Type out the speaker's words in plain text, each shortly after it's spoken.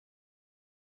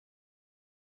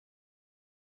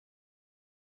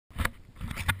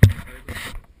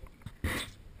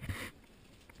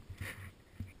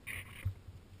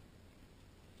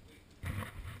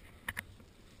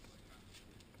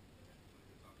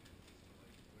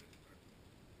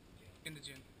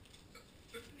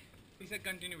said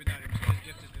continue without him, so his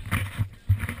gift is good.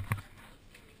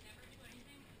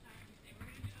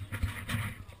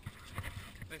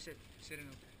 I said, sit in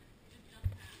okay.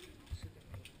 Sit there.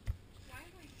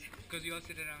 Because you all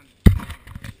sit around.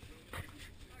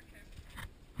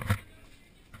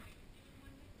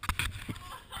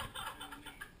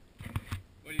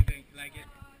 What do you think? Like it?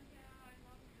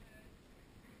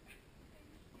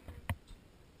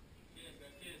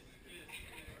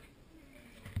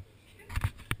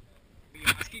 Are you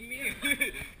asking me? Do you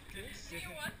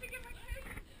want to get my cake?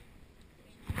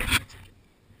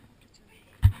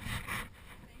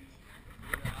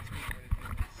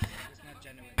 It's not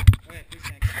genuine. Okay, who's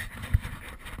next?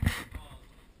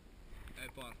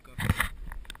 Paul, go.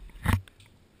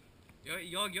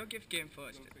 Your gift came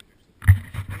first.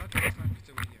 I'm not going to it's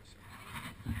a video, so.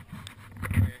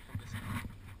 Okay, from this side.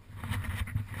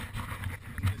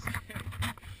 From this side.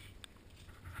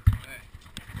 Alright.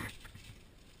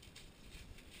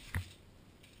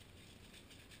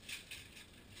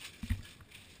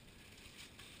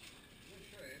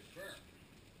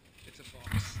 It's a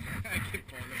box. I give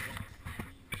Paul a box.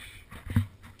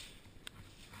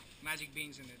 Magic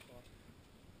beans in it, Paul.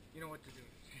 You know what to do.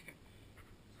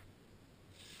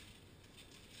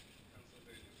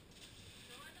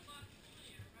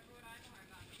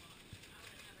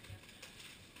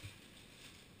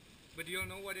 But you don't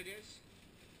know what it is?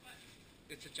 What?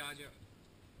 It's a charger.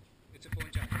 It's a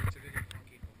phone charger. It's a really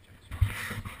funky phone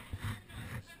charger.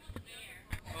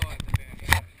 Oh, the bear,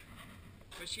 yeah.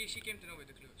 But she came to know with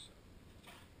the clues. So.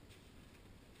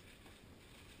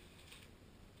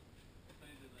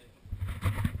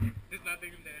 There's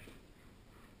nothing in there.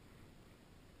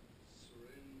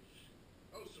 Syringe.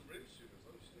 Oh, syringe shooters.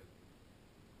 Oh shit.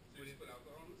 So you just put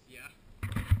alcohol on this? Yeah.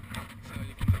 So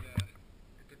you can do the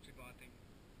Tootsie Bar thing.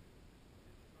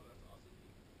 Oh, that's awesome.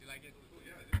 You like it? Cool,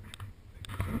 yeah, I do.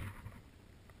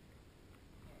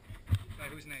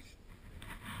 Right, who's next?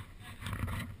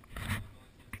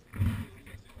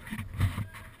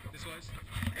 This was?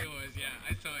 It was, yeah.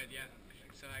 I saw it, yeah.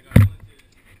 So I got it.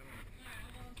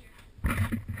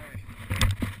 Alright.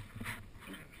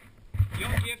 Your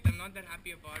gift I'm not that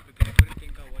happy about because I couldn't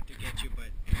think of what to get you,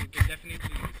 but you can definitely use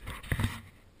it.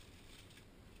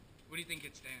 What do you think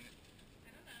it's there in it? I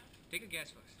don't know. Take a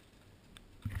guess first.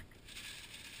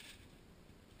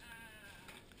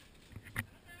 I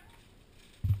don't know.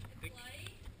 It's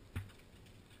light.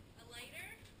 A lighter.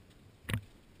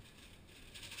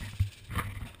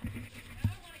 I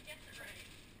don't want to guess it right.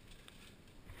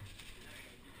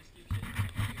 Dude,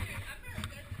 I'm really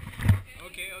good at this,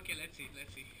 okay? Okay, let's see. Dude, it's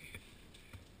really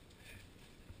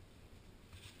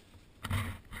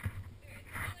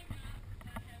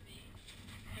not that heavy.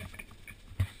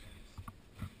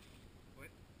 What?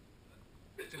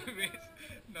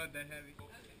 Not that heavy.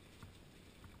 Okay.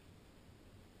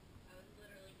 I was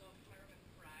literally going for and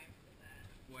fry for that.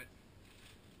 What?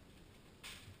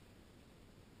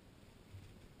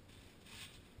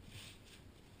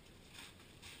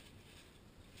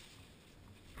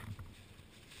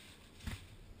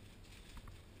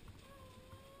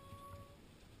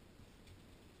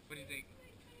 What do you think?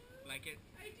 Like it?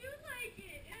 I do like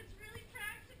it. It's really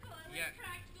practical. I like Yeah.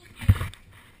 practical gifts.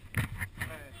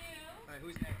 Alright. You? Alright,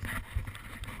 who's next?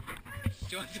 Oh,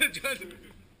 Johnson. Dude,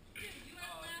 you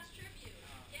have last tribute.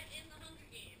 Get in the Hunger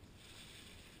Games.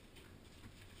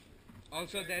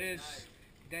 Also, there is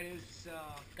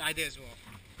Kaide as well.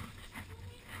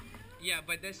 Yeah,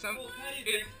 but there's some.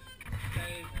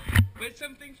 But it's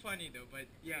something funny though. But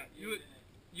yeah,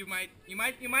 you might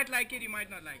like it. You might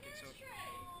not like it. So. Let's try.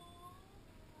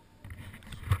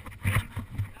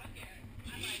 Okay,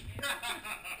 I like it.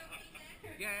 So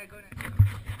Yeah, go ahead.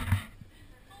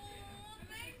 Oh,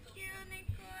 thank you,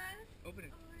 Nicholas. Open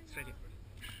it. It's ready.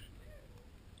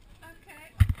 Okay.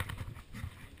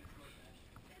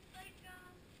 It's like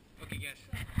Okay, guess.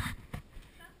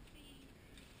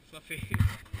 fluffy. Fluffy.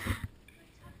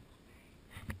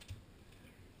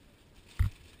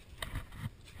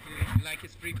 Like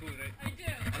it's pretty cool, right? I do.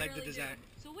 I like the really design.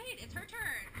 Do. So wait, it's her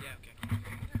turn. Yeah. Okay.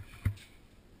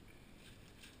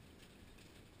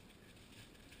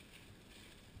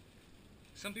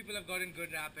 Some people have gotten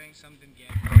good rapping, some didn't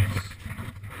get. Honestly,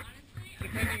 I'm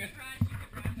Depending really on- surprised you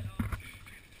could wrap it off.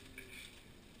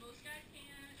 Most guys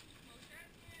can't. Most guys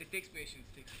can't. It takes patience.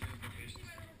 It takes a little bit of See patience.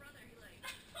 my little brother, he like,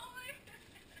 oh my god.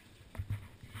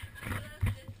 I love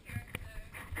this character.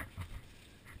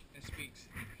 It speaks.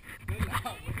 Don't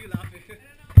laugh. What are you laughing? I don't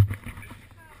know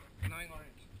how. Annoying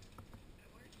orange.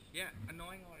 Orange? Yeah,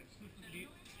 annoying orange. Do you-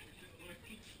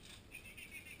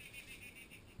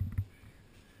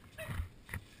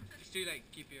 Just to like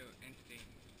keep you entertained.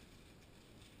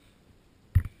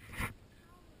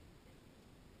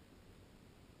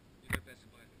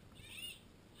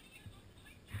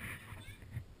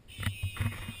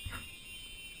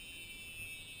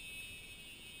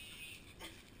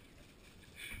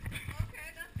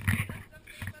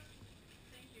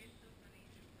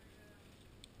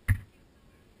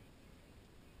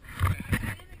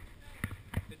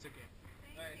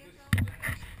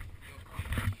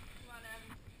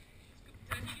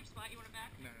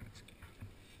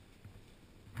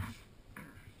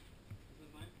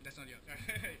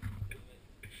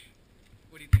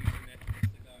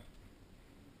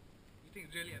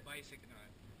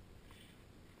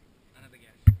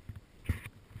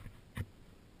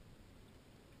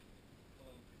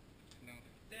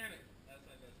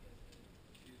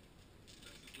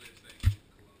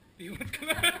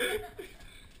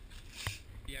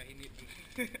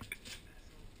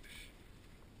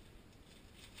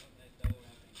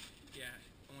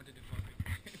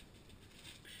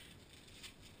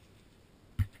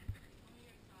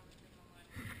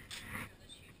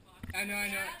 I know.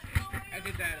 I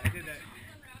did that. She's unwrapping,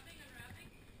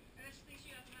 and then she thinks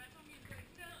she got the knife on me. He's like,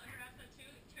 no, unwrap that too.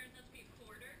 It turns out to be a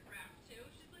quarter, wrapped too.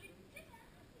 She's like,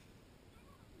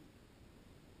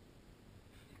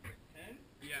 Pen?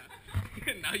 Yeah.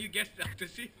 Now you guess the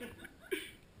see.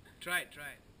 Try it.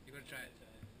 You gotta try it.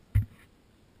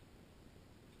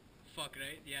 Fuck,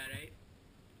 right? Yeah, right?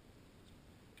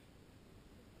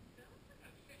 that looks like an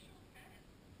official pen.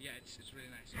 Yeah, it's really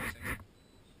nice. It's like,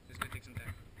 it's gonna take some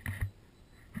time.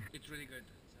 It's really good.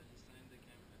 So he signed the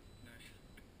camera. No.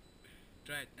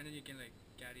 Try it, and then you can like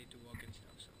carry it to work and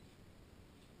stuff. So,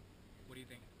 what do you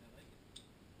think? I like it.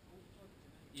 Oh fuck, it's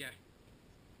a knife. Yeah.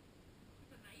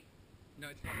 It's a knife. No,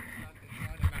 it's not. It's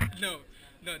not a bad.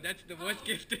 No, that's the worst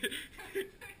gift.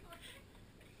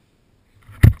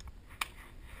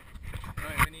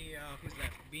 Alright, any who's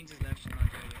left? Beans is left. She's not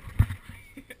there yet.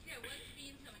 Yeah, when's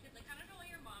Beans coming? Because I kind of know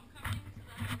your mom coming to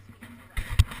the house when it's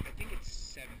arrived. I think it's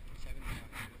 7. 7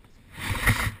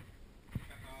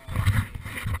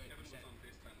 Kevin was on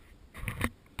FaceTime.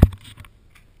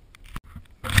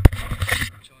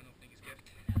 Sean opening his gift.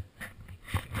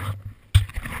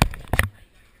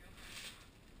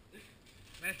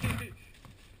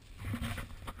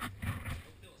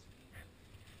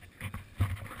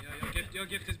 Your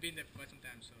gift has been there for quite some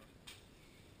time, so.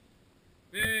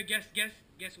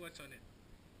 Guess what's on it?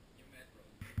 Your mad bro.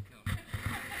 No.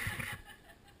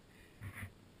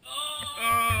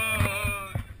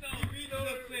 Oh! No, You so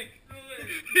quick.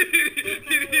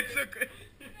 it's so quick.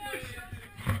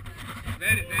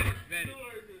 Read it.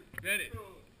 Read it.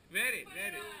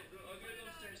 I'll get it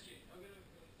upstairs, Jane. I'll get it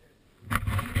upstairs.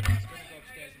 It's gonna go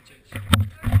upstairs and change.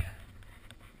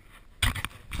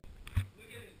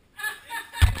 Look at it.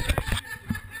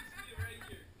 That's me right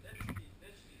here. That's me.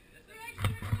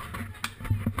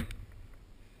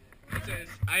 It says,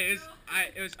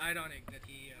 it was ironic that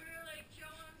he